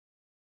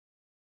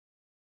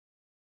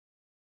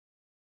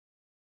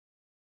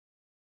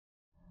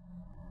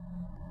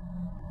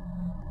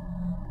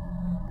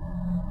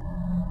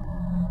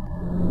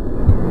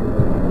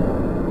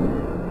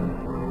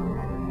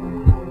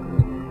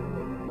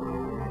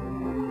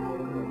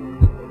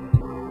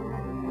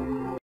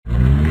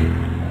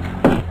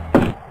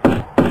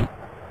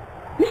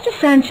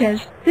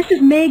Sanchez. This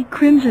is Meg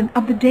Crimson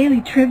of the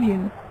Daily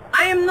Tribune.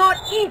 I am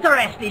not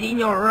interested in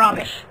your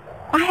rubbish.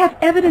 I have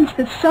evidence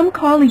that some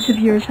colleagues of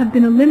yours have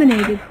been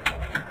eliminated.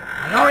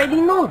 I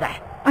already know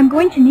that. I'm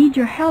going to need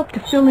your help to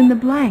fill in the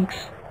blanks.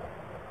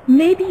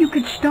 Maybe you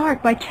could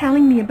start by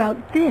telling me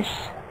about this.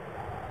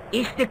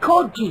 It's the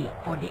code key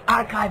for the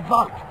archive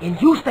vault in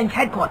Houston's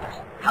headquarters.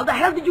 How the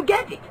hell did you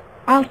get it?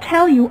 I'll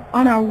tell you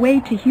on our way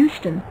to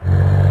Houston.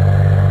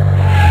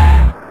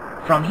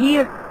 From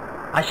here,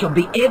 I shall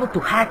be able to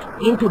hack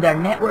into their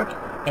network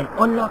and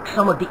unlock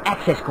some of the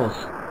access codes.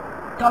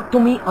 Talk to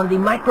me on the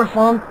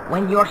microphone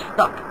when you're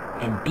stuck.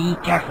 And be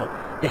careful.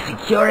 The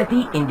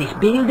security in this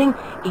building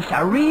is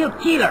a real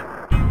killer.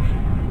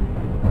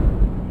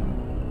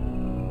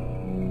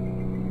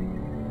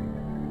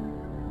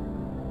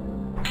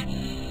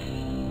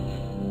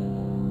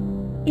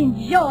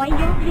 Enjoy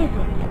your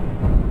visit.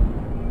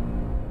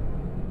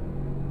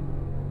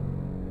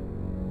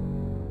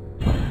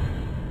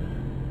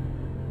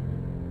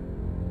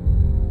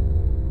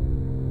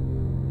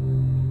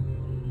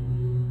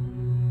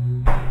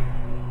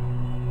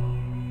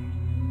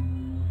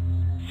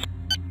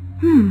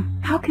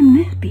 How can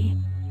this be?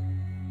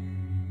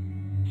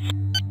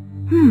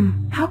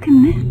 How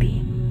can this be?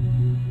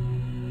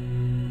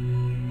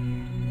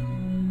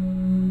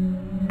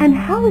 And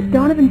how is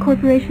Donovan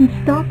Corporation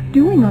stock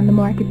doing on the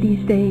market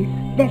these days?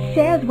 Their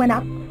shares went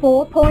up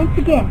 4 points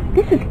again.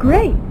 This is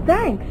great,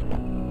 thanks.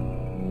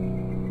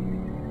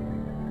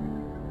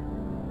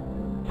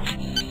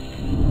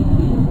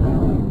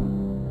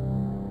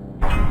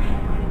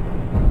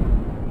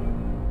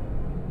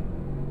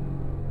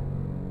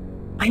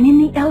 I'm in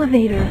the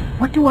elevator.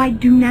 What do I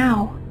do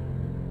now?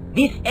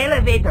 This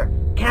elevator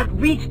can't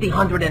reach the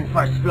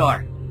 101st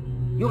floor.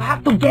 You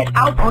have to get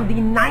out on the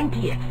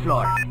 90th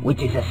floor, which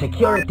is a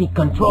security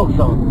control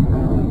zone.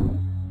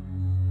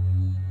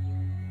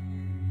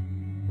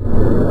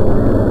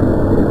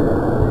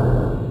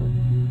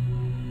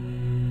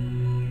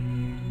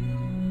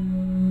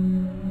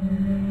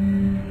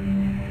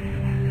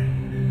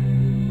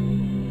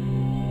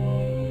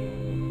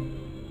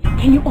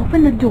 Can you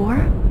open the door?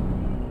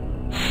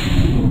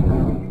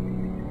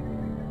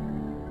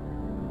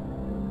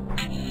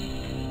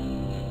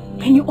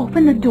 Can you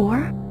open the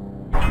door?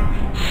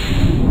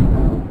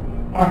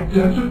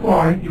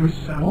 Identify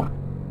yourself.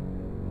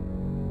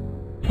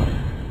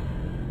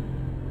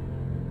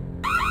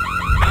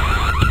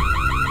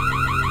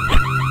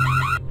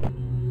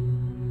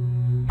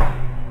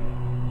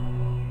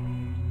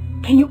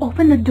 Can you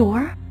open the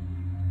door?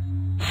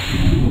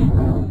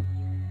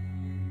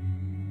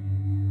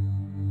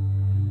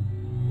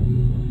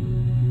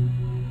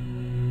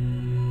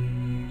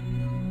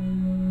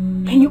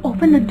 Can you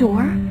open the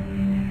door?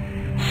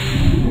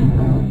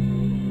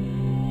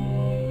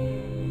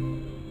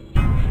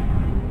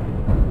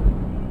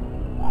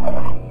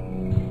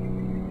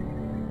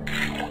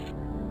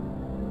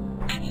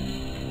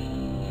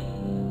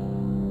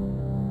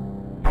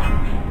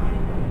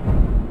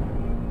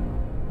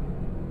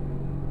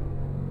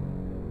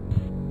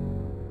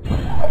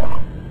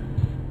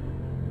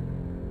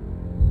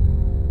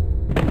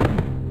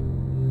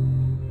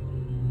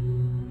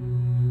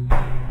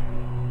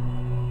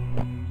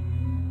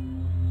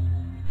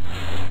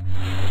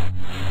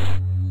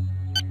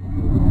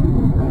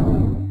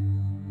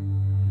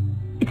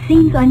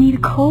 Seems I need a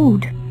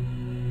code.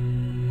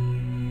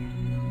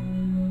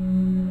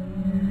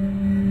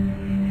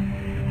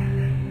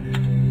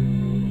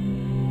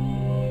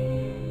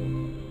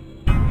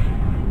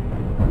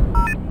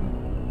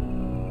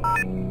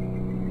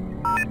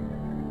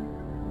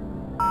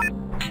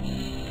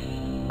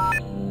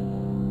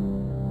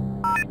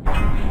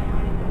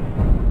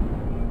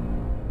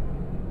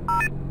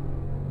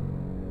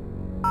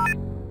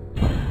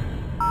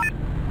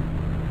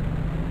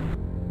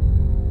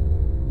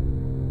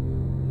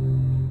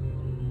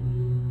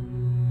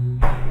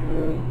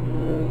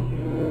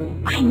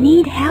 I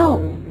need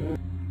help.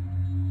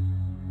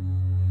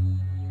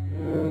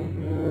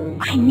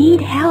 I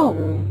need help.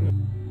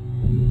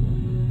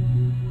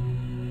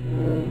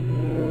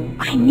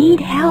 I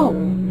need help.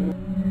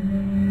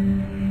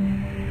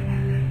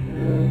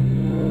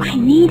 I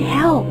need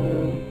help.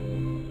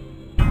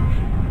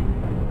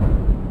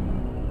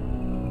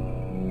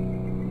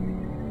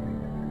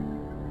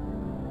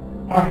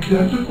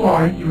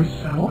 Identify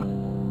yourself.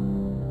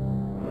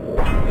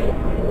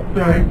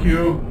 Thank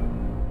you.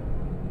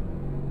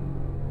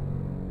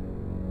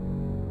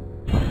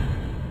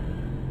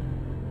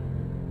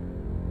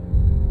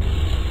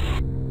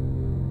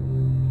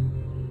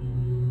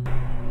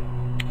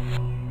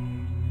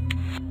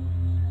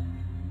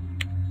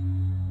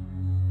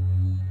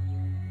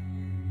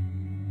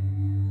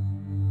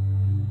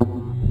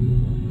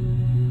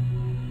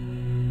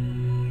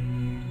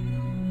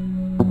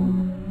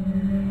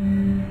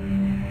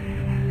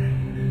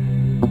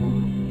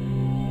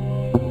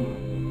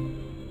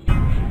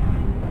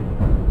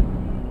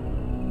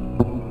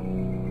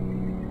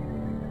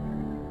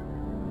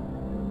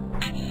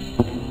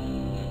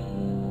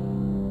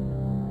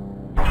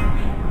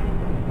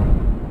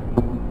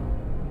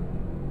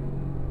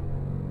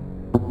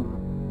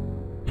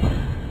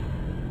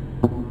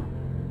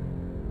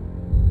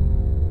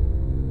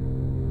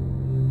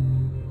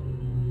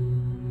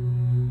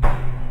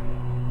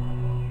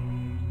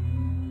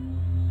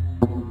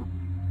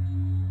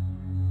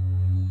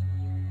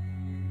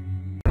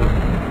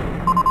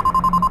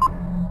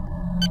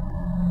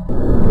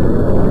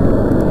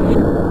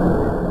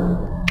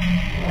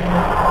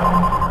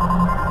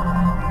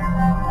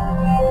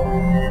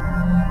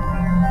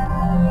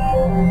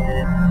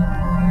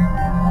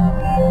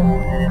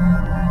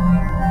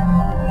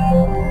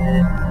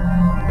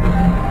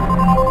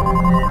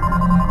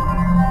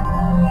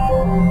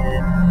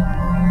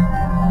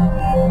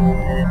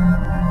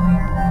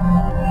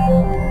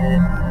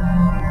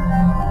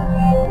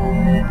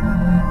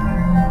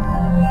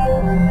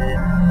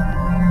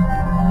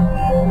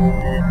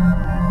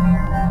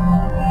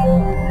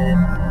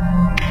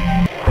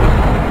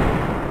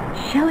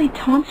 Shelley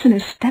Thompson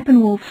is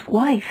Steppenwolf's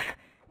wife.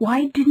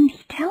 Why didn't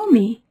he tell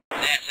me?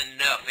 That's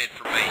enough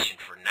information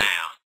for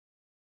now.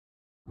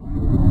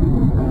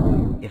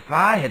 If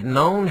I had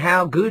known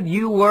how good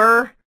you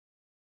were...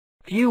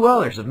 Few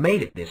others have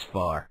made it this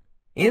far.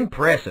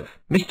 Impressive.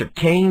 Mr.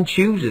 Kane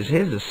chooses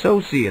his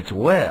associates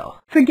well.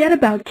 Forget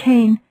about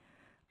Kane.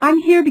 I'm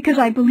here because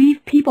I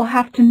believe people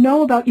have to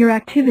know about your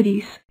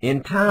activities.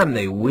 In time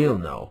they will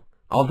know,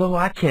 although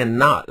I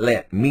cannot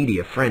let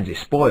media frenzy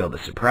spoil the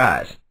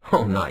surprise.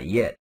 Oh, not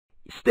yet.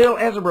 Still,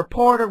 as a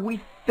reporter,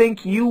 we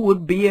think you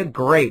would be a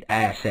great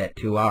asset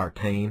to our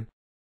team.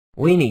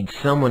 We need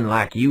someone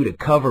like you to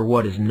cover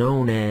what is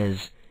known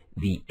as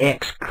the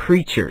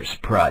X-Creatures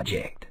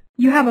Project.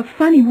 You have a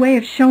funny way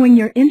of showing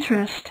your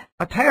interest.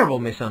 A terrible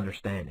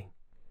misunderstanding.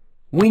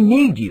 We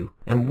need you,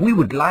 and we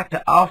would like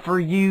to offer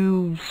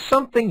you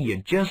something you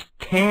just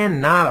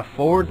cannot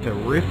afford to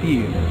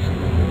refuse.